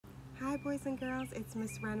Hi boys and girls, it's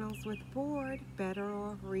Miss Reynolds with B.O.R.E.D, Better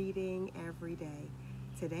Off Reading Every Day.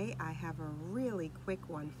 Today I have a really quick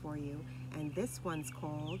one for you, and this one's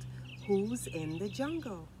called Who's in the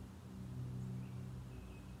Jungle?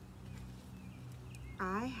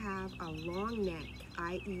 I have a long neck,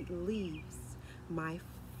 I eat leaves, my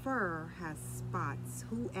fur has spots,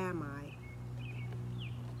 who am I?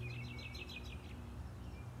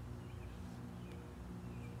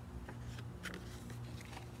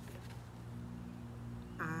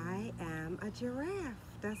 I am a giraffe.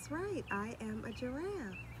 That's right, I am a giraffe.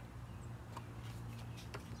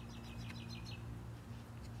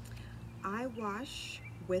 I wash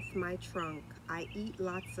with my trunk. I eat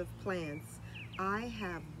lots of plants. I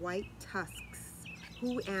have white tusks.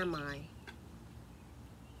 Who am I?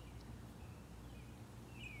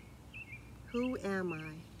 Who am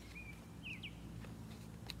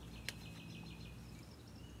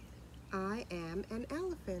I am an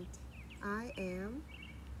elephant. I am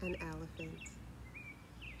an elephant.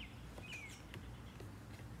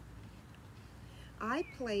 I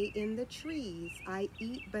play in the trees. I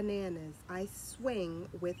eat bananas. I swing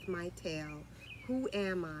with my tail. Who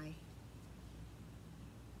am I?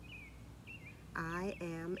 I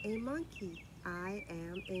am a monkey. I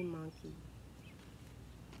am a monkey.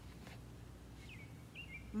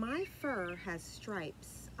 My fur has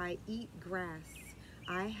stripes. I eat grass.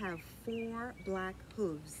 I have 4 black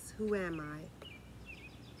hooves. Who am I?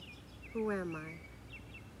 Who am I?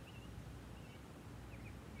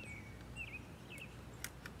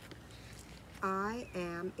 I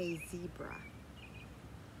am a zebra.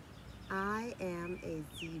 I am a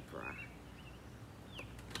zebra.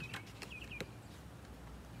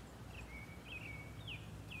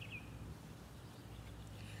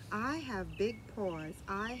 I have big paws.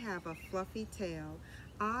 I have a fluffy tail.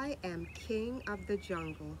 I am king of the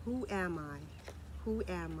jungle. Who am I? Who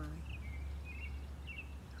am I?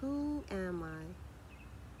 Who am I?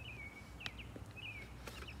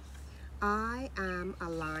 I am a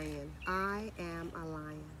lion. I am a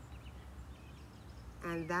lion.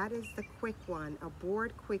 And that is the quick one, a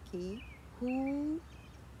B.O.R.E.D quickie.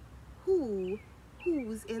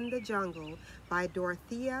 Who's in the Jungle by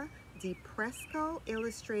Dorothea DePresco,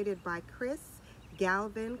 illustrated by Chris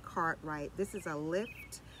Galvin Cartwright. This is a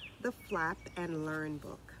lift, the flap, and learn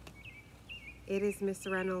book. It is Miss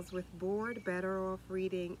Reynolds with B.O.R.E.D, Better Off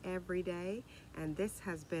Reading Every Day, and this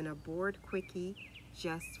has been a B.O.R.E.D quickie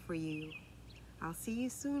just for you. I'll see you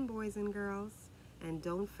soon, boys and girls, and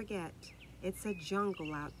don't forget, it's a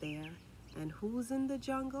jungle out there, and who's in the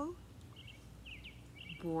jungle?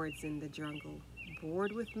 B.O.R.E.D's in the jungle.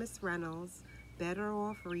 B.O.R.E.D with Miss Reynolds, Better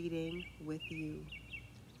Off Reading with you.